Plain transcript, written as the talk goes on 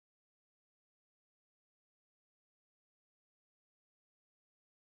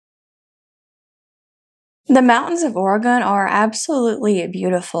The mountains of Oregon are absolutely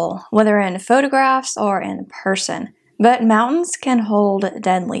beautiful, whether in photographs or in person, but mountains can hold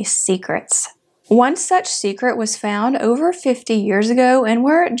deadly secrets. One such secret was found over 50 years ago, and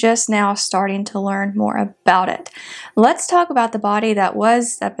we're just now starting to learn more about it. Let's talk about the body that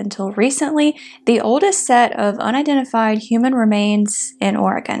was, up until recently, the oldest set of unidentified human remains in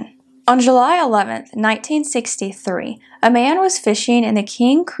Oregon. On July 11, 1963, a man was fishing in the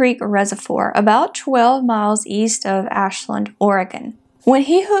King Creek Reservoir about 12 miles east of Ashland, Oregon. When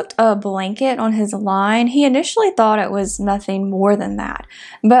he hooked a blanket on his line, he initially thought it was nothing more than that,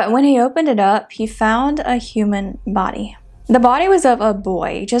 but when he opened it up, he found a human body. The body was of a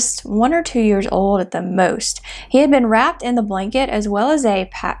boy, just 1 or 2 years old at the most. He had been wrapped in the blanket as well as a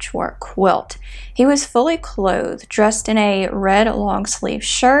patchwork quilt. He was fully clothed, dressed in a red long-sleeve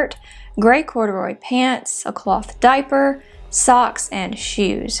shirt, gray corduroy pants, a cloth diaper, socks, and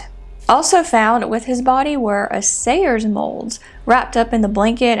shoes. Also found with his body were assayer's molds wrapped up in the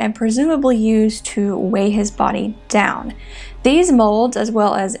blanket and presumably used to weigh his body down. These molds, as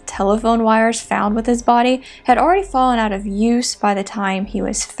well as telephone wires found with his body, had already fallen out of use by the time he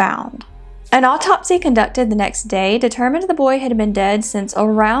was found. An autopsy conducted the next day determined the boy had been dead since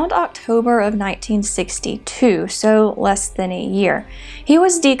around October of 1962, so less than a year. He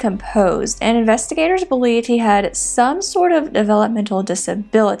was decomposed, and investigators believed he had some sort of developmental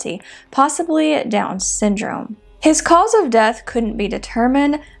disability, possibly Down syndrome. His cause of death couldn't be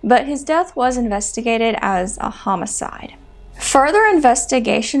determined, but his death was investigated as a homicide. Further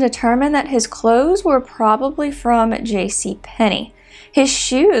investigation determined that his clothes were probably from JCPenney. His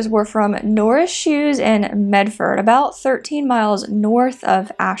shoes were from Norris Shoes in Medford, about 13 miles north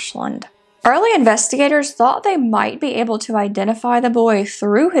of Ashland. Early investigators thought they might be able to identify the boy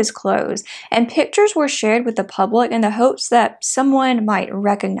through his clothes, and pictures were shared with the public in the hopes that someone might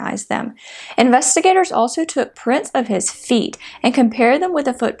recognize them. Investigators also took prints of his feet and compared them with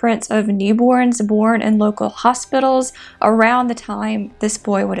the footprints of newborns born in local hospitals around the time this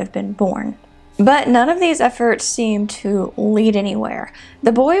boy would have been born. But none of these efforts seemed to lead anywhere.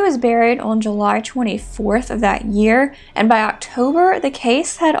 The boy was buried on July 24th of that year, and by October, the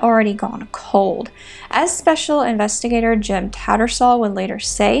case had already gone cold. As Special Investigator Jim Tattersall would later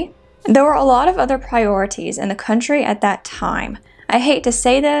say, there were a lot of other priorities in the country at that time. I hate to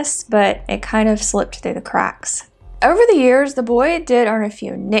say this, but it kind of slipped through the cracks. Over the years, the boy did earn a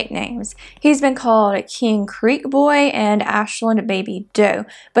few nicknames. He's been called King Creek Boy and Ashland Baby Doe,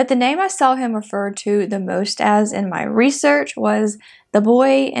 but the name I saw him referred to the most as in my research was the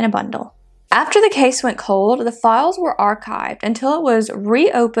Boy in a Bundle. After the case went cold, the files were archived until it was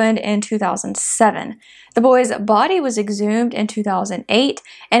reopened in 2007. The boy's body was exhumed in 2008,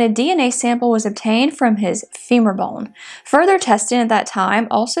 and a DNA sample was obtained from his femur bone. Further testing at that time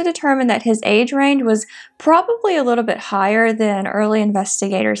also determined that his age range was probably a little bit higher than early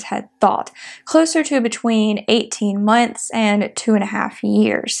investigators had thought, closer to between 18 months and 2.5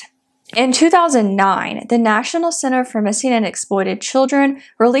 years. In 2009, the National Center for Missing and Exploited Children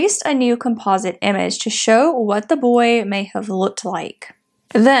released a new composite image to show what the boy may have looked like.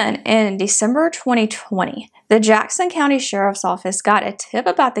 Then, in December 2020, the Jackson County Sheriff's Office got a tip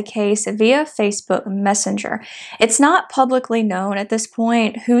about the case via Facebook Messenger. It's not publicly known at this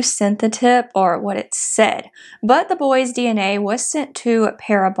point who sent the tip or what it said, but the boy's DNA was sent to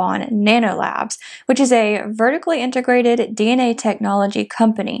Parabon Nanolabs, which is a vertically integrated DNA technology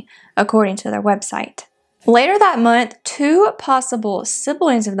company, according to their website. Later that month, 2 possible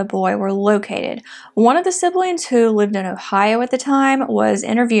siblings of the boy were located. One of the siblings, who lived in Ohio at the time, was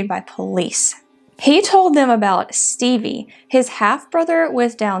interviewed by police. He told them about Stevie, his half-brother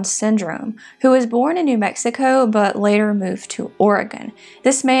with Down syndrome, who was born in New Mexico but later moved to Oregon.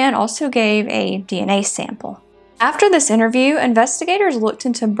 This man also gave a DNA sample. After this interview, investigators looked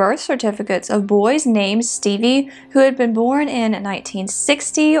into birth certificates of boys named Stevie who had been born in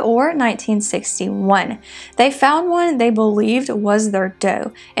 1960 or 1961. They found one they believed was their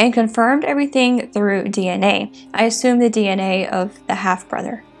Doe and confirmed everything through DNA. I assume the DNA of the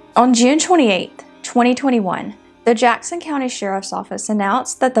half-brother. On June 28, 2021, the Jackson County Sheriff's Office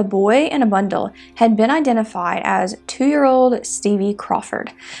announced that the boy in a bundle had been identified as 2-year-old Stevie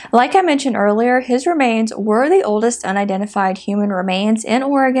Crawford. Like I mentioned earlier, his remains were the oldest unidentified human remains in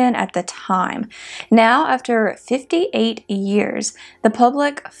Oregon at the time. Now, after 58 years, the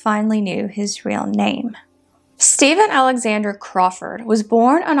public finally knew his real name. Stephen Alexander Crawford was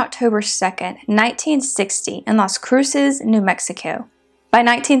born on October 2nd, 1960 in Las Cruces, New Mexico. By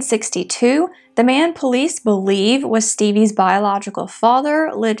 1962, the man police believe was Stevie's biological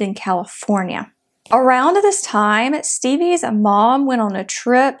father lived in California. Around this time, Stevie's mom went on a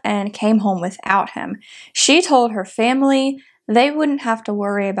trip and came home without him. She told her family they wouldn't have to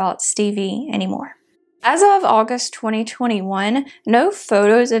worry about Stevie anymore. As of August 2021, no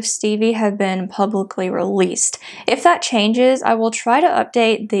photos of Stevie have been publicly released. If that changes, I will try to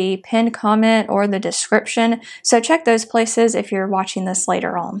update the pinned comment or the description, so check those places if you're watching this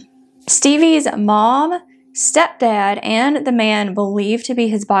later on. Stevie's mom, stepdad, and the man believed to be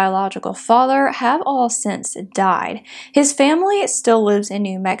his biological father have all since died. His family still lives in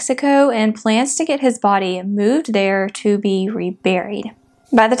New Mexico and plans to get his body moved there to be reburied.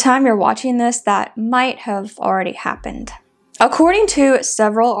 By the time you're watching this, that might have already happened. According to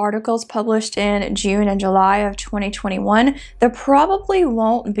several articles published in June and July of 2021, there probably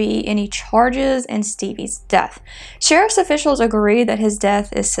won't be any charges in Stevie's death. Sheriff's officials agree that his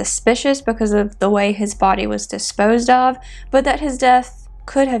death is suspicious because of the way his body was disposed of, but that his death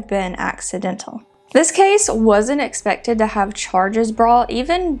could have been accidental. This case wasn't expected to have charges brought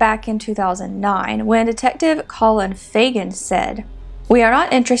even back in 2009 when Detective Colin Fagan said, "We are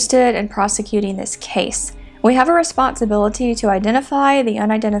not interested in prosecuting this case. We have a responsibility to identify the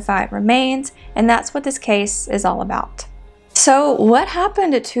unidentified remains, and that's what this case is all about." So what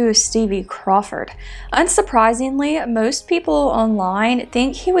happened to Stevie Crawford? Unsurprisingly, most people online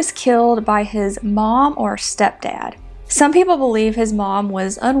think he was killed by his mom or stepdad. Some people believe his mom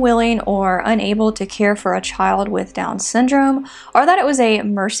was unwilling or unable to care for a child with Down syndrome, or that it was a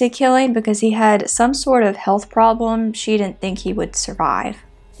mercy killing because he had some sort of health problem she didn't think he would survive.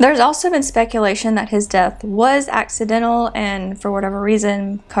 There's also been speculation that his death was accidental and, for whatever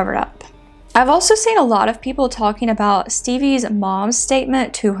reason, covered up. I've also seen a lot of people talking about Stevie's mom's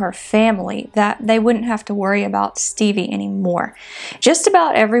statement to her family that they wouldn't have to worry about Stevie anymore. Just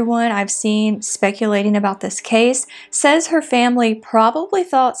about everyone I've seen speculating about this case says her family probably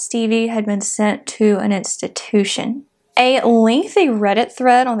thought Stevie had been sent to an institution. A lengthy Reddit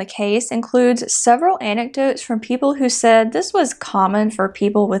thread on the case includes several anecdotes from people who said this was common for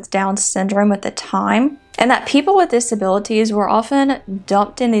people with Down syndrome at the time, and that people with disabilities were often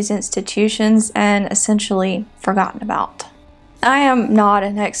dumped in these institutions and essentially forgotten about. I am not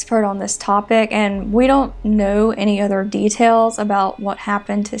an expert on this topic, and we don't know any other details about what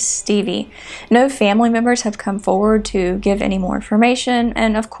happened to Stevie. No family members have come forward to give any more information,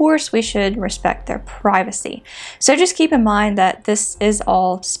 and of course we should respect their privacy. So just keep in mind that this is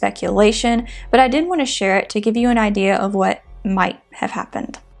all speculation, but I did want to share it to give you an idea of what might have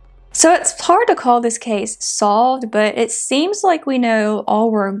happened. So it's hard to call this case solved, but it seems like we know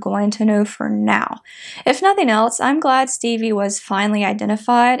all we're going to know for now. If nothing else, I'm glad Stevie was finally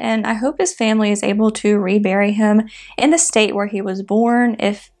identified, and I hope his family is able to rebury him in the state where he was born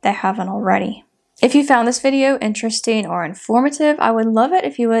if they haven't already. If you found this video interesting or informative, I would love it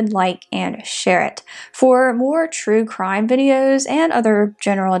if you would like and share it. For more true crime videos and other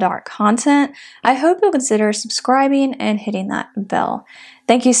general adult content, I hope you'll consider subscribing and hitting that bell.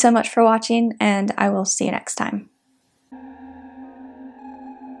 Thank you so much for watching, and I will see you next time.